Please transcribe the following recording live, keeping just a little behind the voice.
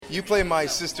You play my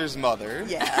sister's mother.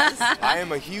 Yes. I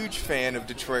am a huge fan of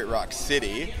Detroit Rock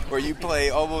City, where you play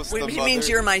almost the mother. Which means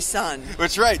you're my son.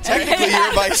 That's right. Technically,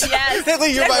 you're my son. Yes.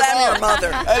 Technically, you're my I'm mom. your mother.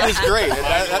 That is great.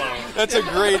 That's a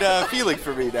great feeling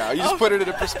for me now. You just put it in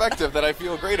a perspective that I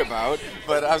feel great about.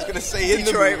 But I was going to say in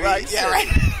Detroit the movie. Rock City. Yeah,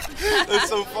 right. That's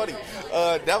so funny.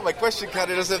 Now my question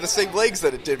kind of doesn't have the same legs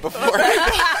that it did before.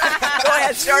 Go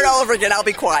ahead, start all over again. I'll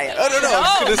be quiet. I don't know. I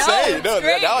was going to say.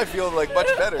 great. Now I feel like much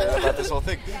better about this whole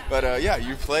thing. But yeah,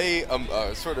 you play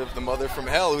sort of the mother from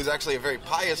hell, who's actually a very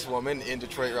pious woman in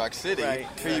Detroit Rock City. Right.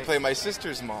 Here you play my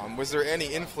sister's mom. Was there any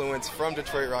influence from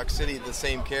Detroit Rock City, the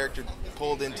same character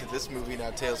pulled into this movie now,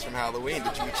 Tales from Halloween?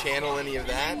 Did you channel any of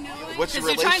that? What's your Because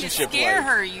you're trying to relationship scare like?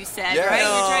 her, you said, Yeah.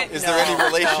 right? Is there any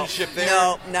relationship there?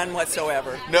 No, none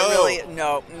whatsoever. No? Really,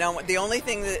 no. The only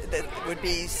thing that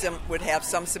would have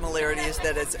some similarity is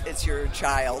that it's your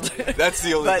child. That's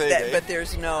the only thing. But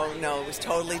there's no, it was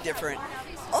totally different.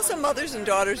 Also, mothers and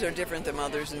daughters are different than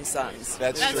mothers and sons.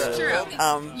 That's true.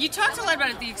 true. You talked a lot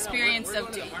about the experience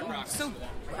of so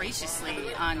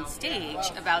graciously on stage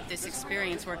about this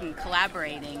experience working,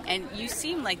 collaborating, and you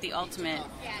seem like the ultimate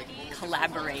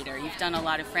collaborator. You've done a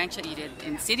lot of franchise. You did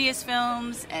Insidious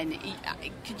films, and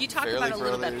could you talk about a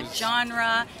little bit the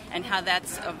genre and how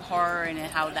that's of horror and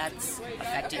how that's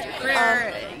affected your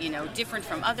career? Different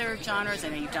from other genres. I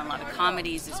know you've done a lot of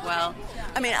comedies as well.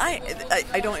 I mean,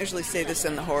 I don't usually say this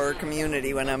in the horror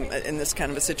community when I'm in this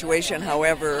kind of a situation.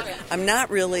 However, I'm not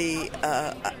really.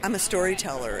 I'm a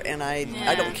storyteller, and I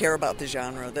don't care about the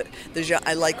genre.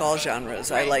 I like all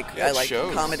genres. Right. I like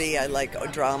shows. comedy. I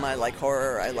like drama. I like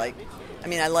horror. I like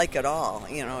it all.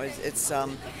 It's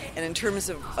and in terms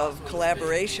of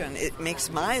collaboration, it makes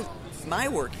my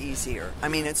work easier. I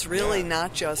mean, it's really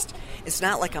not just. It's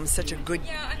not like I'm such a good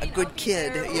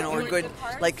kid, or good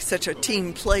such a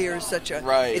team player.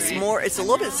 Right. It's more. It's a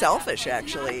little bit selfish,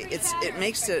 actually. It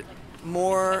makes it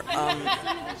more.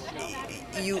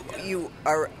 You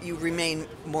remain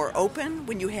more open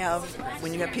when you have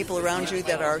people around you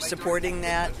that are supporting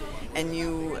that, and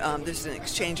there's an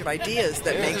exchange of ideas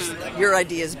that makes your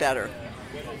ideas better.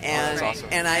 And that's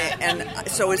awesome.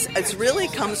 So it's really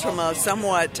comes from a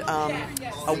somewhat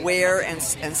aware and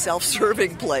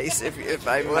self-serving place, if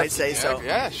I might say so.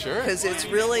 Yeah, sure. Because it's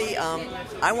really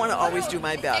I want to always do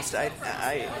my best. I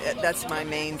that's my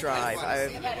main drive.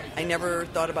 I never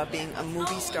thought about being a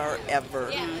movie star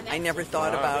ever. I never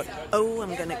thought about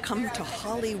I'm going to come to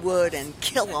Hollywood and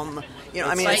kill them.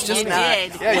 It's just not.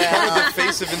 Did. Yeah, you're kind of the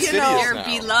face of Insidious You're now.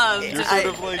 beloved. You're sort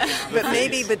of like.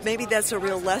 But maybe that's a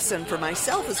real lesson for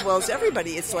myself as well as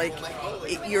everybody. It's like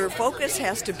your focus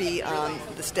has to be on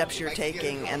the steps you're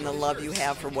taking and the love you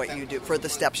have for what you do, for the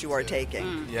steps you are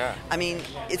taking. Yeah. I mean,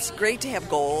 it's great to have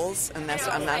goals, and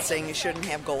I'm not saying you shouldn't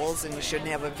have goals and you shouldn't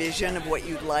have a vision of what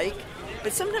you'd like.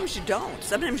 But sometimes you don't.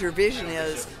 Sometimes your vision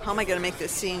is, how am I going to make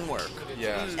this scene work?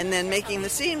 Yeah. And then making the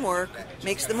scene work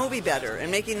makes the movie better.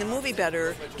 And making the movie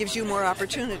better gives you more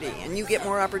opportunity. And you get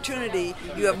more opportunity,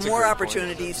 you have more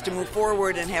opportunities to move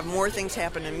forward and have more things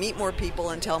happen and meet more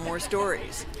people and tell more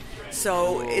stories.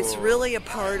 So it's really a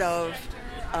part of...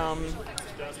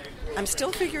 I'm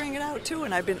still figuring it out too,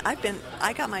 and I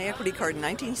got my equity card in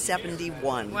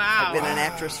 1971. Wow. I've been an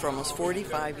actress for almost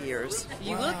 45 years.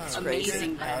 You look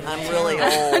amazing. I'm really old,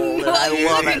 and I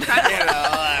love it.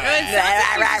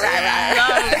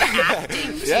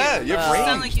 Acting too. Yeah, you have You range.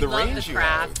 sound like you The love range the you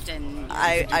craft, and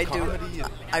I do. comedy.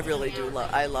 I really do.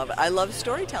 I love it. I love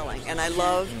storytelling, and I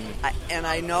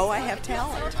know I have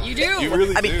talent. you do. You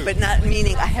really I mean, do. but not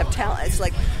meaning I have talent. It's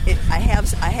like I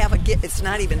have a gift. It's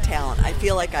not even talent. I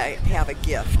feel like I have a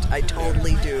gift. I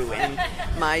totally do, and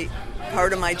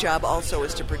part of my job also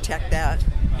is to protect that,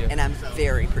 and I'm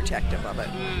very protective of it.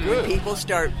 When people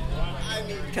start,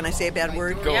 can I say a bad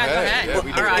word? Go ahead. Yeah,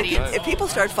 we do. Our audience. If people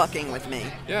start fucking with me,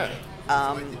 Yeah.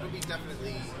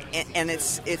 and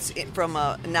it's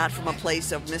not from a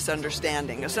place of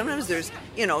misunderstanding. Sometimes there's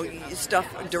stuff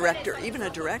even a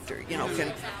director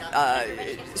can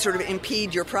sort of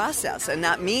impede your process and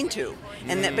not mean to,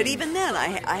 but even then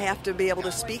I have to be able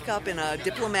to speak up in a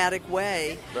diplomatic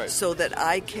way so that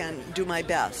I can do my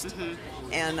best. Mm-hmm.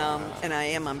 And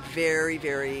I'm very,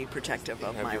 very protective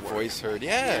of my Have your work. voice heard.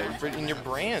 Yeah, in your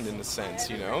brand, in a sense,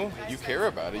 you care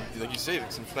about it. Like you say,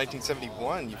 since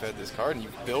 1971, you've had this card and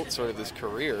you've built sort of this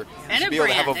career. And you should a be able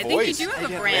to brand. have a I voice. think you do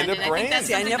have a brand. And a I think brand. that's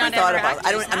See, I something never not thought every about it.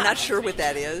 actress I'm not have. sure what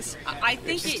that is. I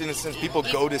think It's just in a sense, people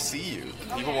go to see you.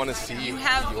 People want to see you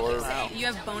have your... you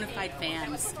have bona fide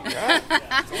fans. Yeah.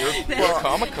 You're a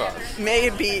Comic-Con. May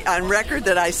it be on record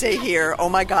that I say here, oh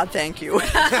my God, thank you.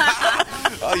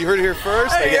 Oh, you heard it here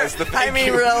first. I guess. I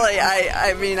mean, really,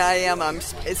 I mean, I am.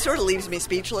 It sort of leaves me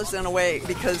speechless in a way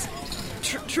because.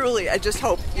 Truly, I just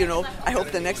hope, I hope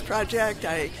the next project,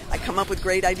 I come up with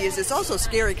great ideas. It's also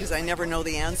scary because I never know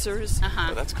the answers.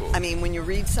 Oh, that's cool. I mean, when you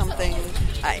read something,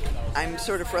 I'm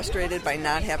sort of frustrated by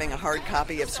not having a hard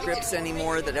copy of scripts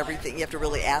anymore, that everything, you have to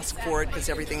really ask for it because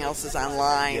everything else is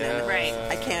online. Yeah. And Right.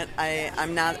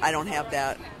 I don't have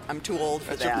that. I'm too old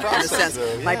for That's that. your process, in the sense,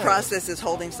 though, yeah. my process is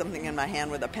holding something in my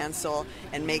hand with a pencil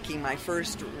and making my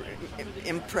first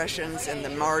impressions and the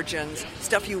margins,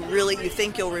 stuff you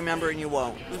think you'll remember and you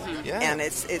won't. Mm-hmm. Yeah. And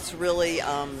it's really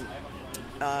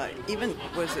I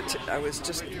was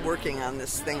just working on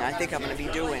this thing I think I'm going to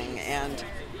be doing, and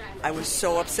I was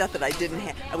so upset that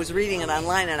I was reading it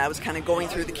online and I was kind of going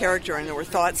through the character and there were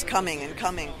thoughts coming,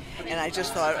 and I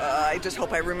just thought, I just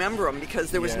hope I remember them because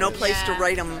there was no place to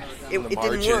write them. It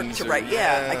didn't work to write.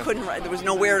 I couldn't write. There was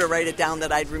nowhere to write it down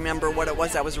that I'd remember what it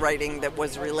was I was writing that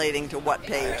was relating to what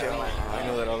page. I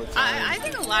know that all the time. I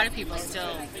think a lot of people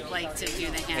still like to do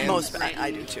the hand.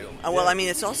 I do too. Well, I mean,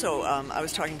 it's also. I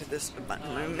was talking to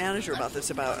my manager about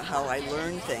this, about how I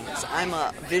learn things. I'm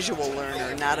a visual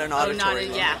learner, not an auditory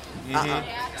learner.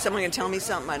 Someone can tell me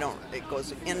something, it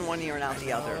goes in one ear and out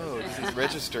the other. Oh, it doesn't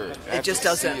register. It just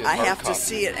doesn't. I have to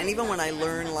see it. And even when I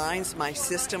learn lines, my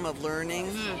system of learning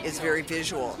is very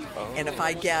visual. And if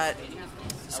I get,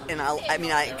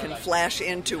 I can flash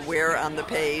into where on the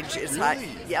page is really?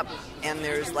 Yep. And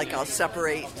there's I'll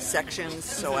separate sections,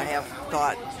 so I have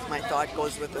my thought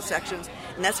goes with the sections.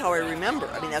 And that's how I remember.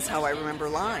 That's how I remember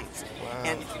lines. Wow.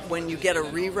 And when you get a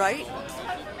rewrite,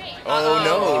 oh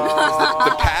no,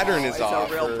 the pattern is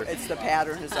off. It's the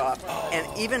pattern is off. And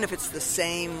even if it's the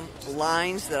same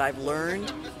lines that I've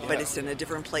learned, but it's in a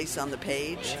different place on the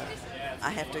page, I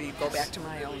have to go back to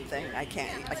my own thing. I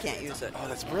can't use it. Oh,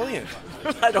 that's brilliant.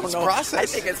 I don't know.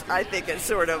 Process. I think it's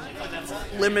sort of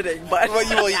limiting, but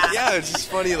yeah, it's just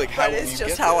funny how. But it's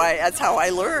just that's how I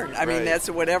learn. I mean, that's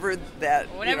whatever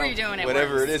you're doing,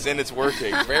 whatever it is, and it's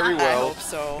working very well. I hope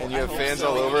so. And you have fans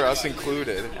all over, us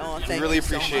included. Oh, we really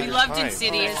appreciate We your loved time.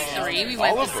 Insidious 3. We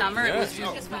went this summer. Yeah.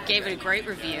 We gave it a great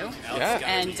review. Yeah.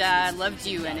 And loved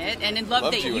you in it. And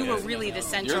loved that you were really the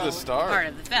central You're the star. part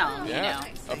of the film. Yeah.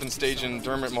 Up in stage in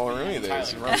Dermot Mulroney there.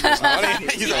 He's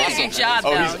He's awesome. a good job,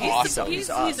 Oh, though. he's awesome. He's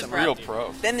awesome. a pro. Real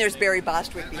pro. Then there's Barry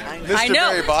Bostwick behind me. Mr.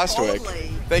 Barry Bostwick.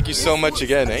 Totally. Thank you so much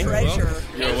again, eh? Treasure.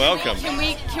 You're welcome. Can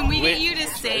we get you to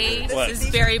say What? this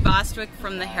is Barry Bostwick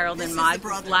from the Herald and This is Mod, the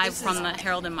brother. live This from is- the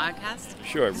Herald and Modcast?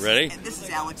 Sure, ready? This is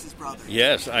Alex's brother.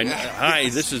 Yes. Hi,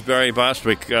 this is Barry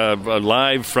Bostwick,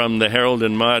 live from the Herald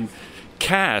and Mod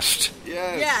cast.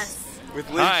 Yes. With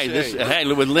Lin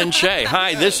Shaye. With Lin Shaye.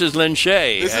 Hi, this is Lin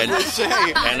Shaye. This is Lin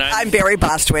Shaye. And I'm Barry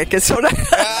Bostwick. It's sort of.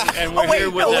 and we're here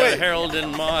with the Herald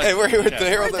and Mod. Hey, we're here with the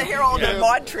Herald. the Herald and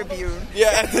Mod Tribune.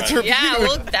 Yeah, the Tribune. Yeah,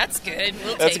 well, that's good.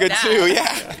 That's take good that.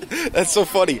 too. Yeah, that's so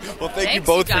funny. Well, thank you Thanks,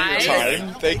 both guys. for your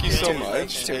time. Thank you so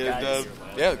much. And,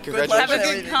 yeah, congratulations. Have a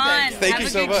good con. Thank Have you a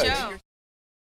so good much. show.